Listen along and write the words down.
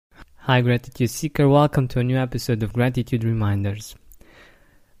Hi, Gratitude Seeker. Welcome to a new episode of Gratitude Reminders.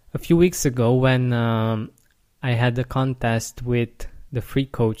 A few weeks ago, when I had a contest with the free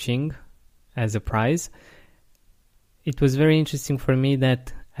coaching as a prize, it was very interesting for me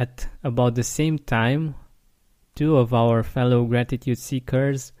that at about the same time, two of our fellow Gratitude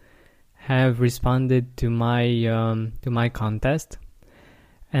Seekers have responded to my contest,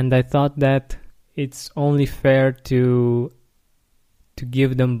 and I thought that it's only fair to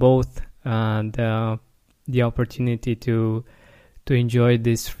give them both the opportunity to enjoy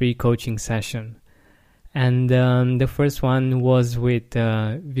this free coaching session. And the first one was with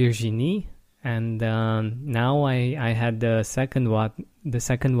Virginie, and now I had the second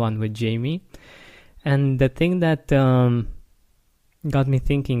one with Jamie. And the thing that got me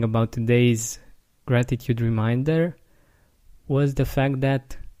thinking about today's gratitude reminder was the fact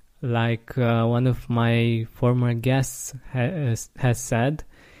that, like one of my former guests has said,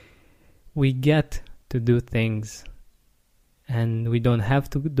 we get to do things, and we don't have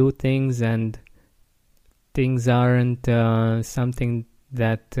to do things, and things aren't something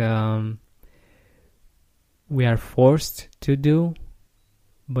that we are forced to do,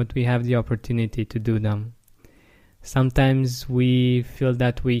 but we have the opportunity to do them. Sometimes we feel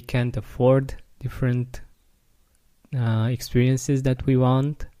that we can't afford different experiences that we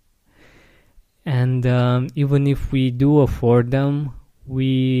want. And even if we do afford them,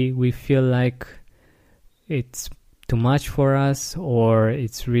 we feel like it's too much for us, or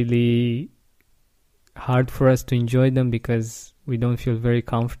it's really hard for us to enjoy them because we don't feel very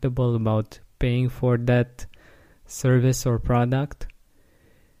comfortable about paying for that service or product.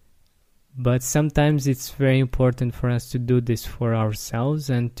 But sometimes it's very important for us to do this for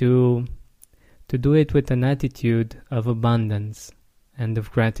ourselves, and to do it with an attitude of abundance and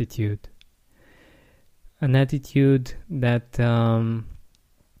of gratitude. An attitude that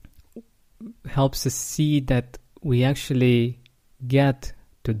helps us see that we actually get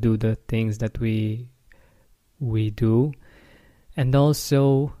to do the things that we do, and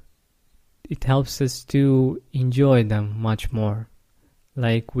also it helps us to enjoy them much more.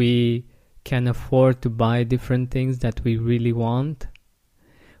 Like, we can afford to buy different things that we really want.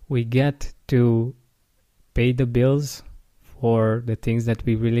 We get to pay the bills for the things that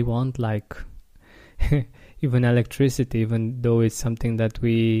we really want, like even electricity, even though it's something that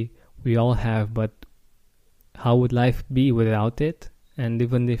we all have, but how would life be without it? And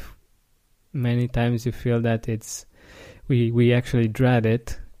even if many times you feel that we actually dread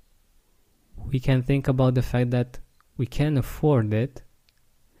it, we can think about the fact that we can afford it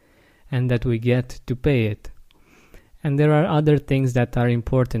and that we get to pay it. And there are other things that are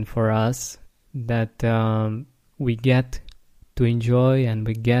important for us that we get to enjoy and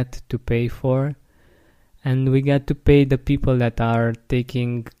we get to pay for. And we get to pay the people that are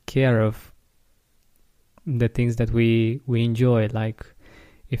taking care of the things that we enjoy. Like,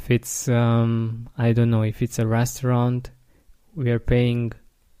 if it's, if it's a restaurant, we are paying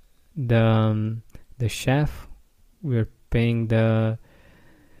the chef, we're paying the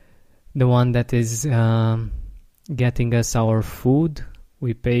one that is getting us our food,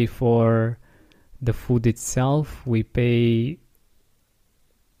 we pay for the food itself, we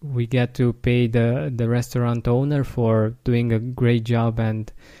get to pay the restaurant owner for doing a great job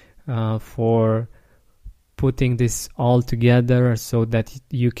and for putting this all together so that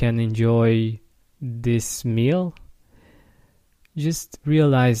you can enjoy this meal. Just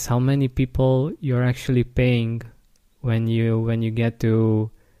realize how many people you're actually paying when you get to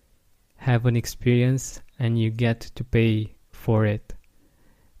have an experience and you get to pay for it.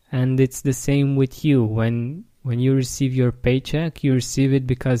 And it's the same with you. When you receive your paycheck, you receive it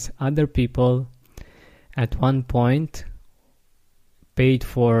because other people at one point paid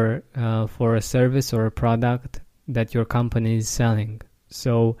for a service or a product that your company is selling.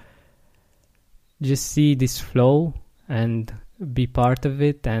 So just see this flow and be part of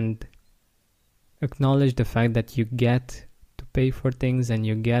it, and acknowledge the fact that you get to pay for things and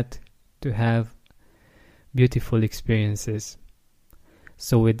you get to have beautiful experiences.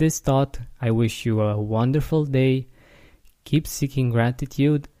 So with this thought, I wish you a wonderful day. Keep seeking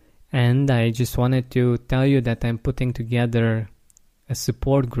gratitude. And I just wanted to tell you that I'm putting together a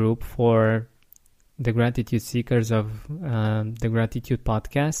support group for the gratitude seekers of the Gratitude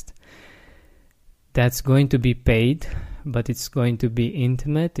Podcast. That's going to be paid, but it's going to be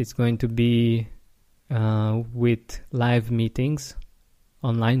intimate. It's going to be with live meetings,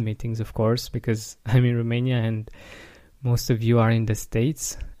 online meetings, of course, because I'm in Romania and most of you are in the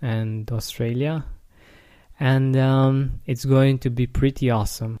States and Australia. And it's going to be pretty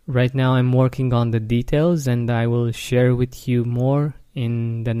awesome. Right now I'm working on the details, and I will share with you more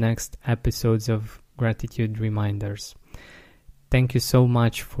in the next episodes of Gratitude Reminders. Thank you so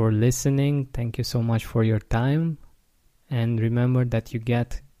much for listening. Thank you so much for your time. And remember that you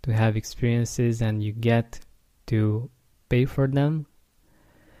get to have experiences and you get to pay for them,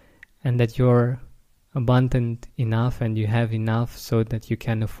 and that you're abundant enough and you have enough so that you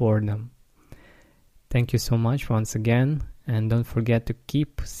can afford them. Thank you so much once again, and don't forget to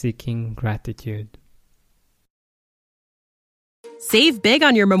keep seeking gratitude. Save big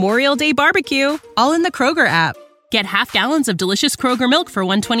on your Memorial Day barbecue, all in the Kroger app. Get half gallons of delicious Kroger milk for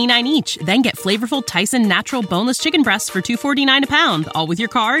 $1.29 each. Then get flavorful Tyson natural boneless chicken breasts for $2.49 a pound, all with your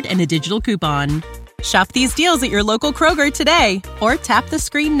card and a digital coupon. Shop these deals at your local Kroger today, or tap the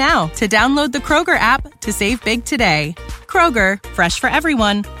screen now to download the Kroger app to save big today. Kroger, fresh for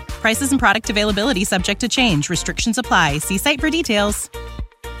everyone. Prices and product availability subject to change. Restrictions apply. See site for details.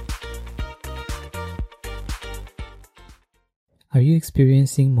 Are you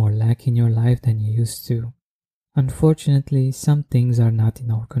experiencing more lack in your life than you used to? Unfortunately, some things are not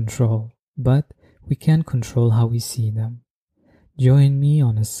in our control, but we can control how we see them. Join me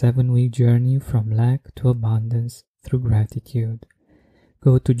on a 7-week journey from lack to abundance through gratitude.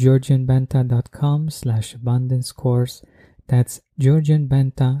 Go to georgianbenta.com/abundance course. That's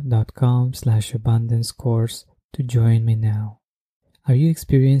georgianbenta.com/abundance course to join me now. Are you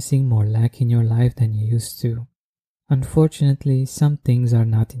experiencing more lack in your life than you used to? Unfortunately, some things are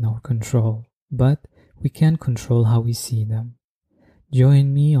not in our control, but we can control how we see them.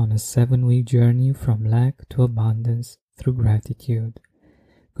 Join me on a 7-week journey from lack to abundance through gratitude.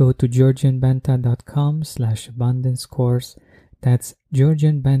 Go to georgianbenta.com/abundance course. That's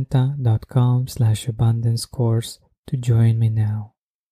georgianbenta.com/abundance course to join me now.